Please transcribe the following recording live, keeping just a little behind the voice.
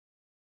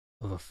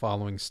of the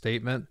following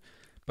statement,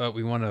 but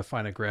we want to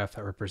find a graph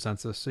that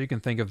represents this. So you can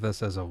think of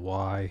this as a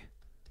y.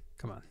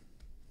 Come on.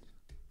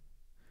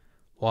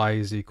 Y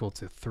is equal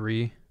to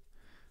 3,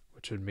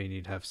 which would mean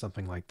you'd have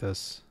something like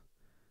this.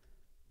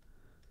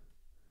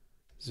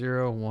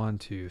 0, 1,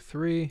 2,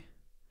 3.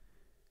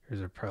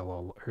 Here's our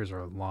parallel, here's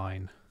our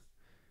line.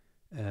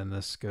 And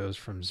this goes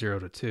from 0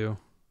 to 2.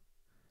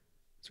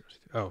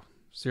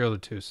 0 to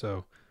 2.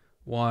 So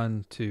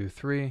 1, 2,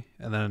 3.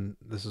 And then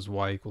this is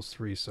y equals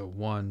 3. So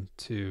 1,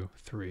 2,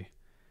 3.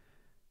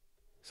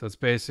 So it's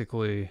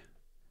basically,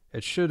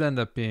 it should end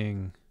up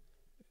being,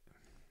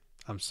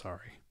 I'm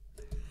sorry.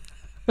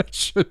 It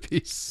should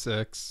be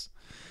 6.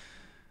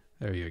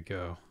 There you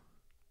go.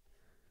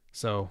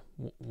 So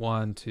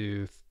 1,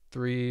 2,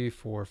 3,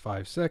 4,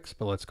 5, 6.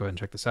 But let's go ahead and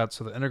check this out.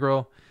 So the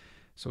integral,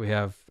 so we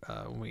have,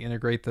 when we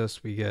integrate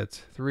this, we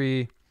get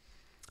 3.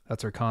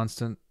 That's our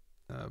constant.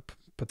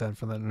 Put that in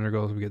front of that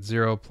integral. We get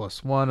 0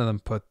 plus 1, and then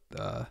put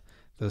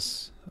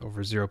this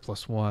over 0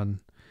 plus 1.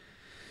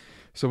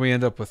 So we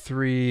end up with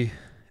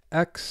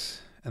 3x,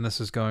 and this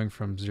is going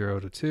from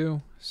 0 to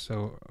 2.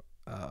 So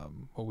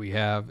what we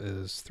have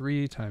is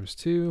 3 times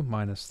 2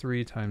 minus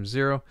 3 times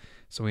 0.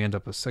 So we end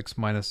up with 6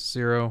 minus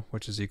 0,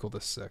 which is equal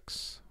to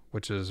 6,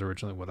 which is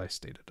originally what I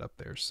stated up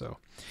there. So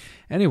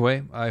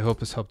anyway, I hope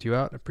this helped you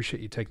out. I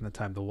appreciate you taking the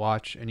time to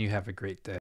watch, and you have a great day.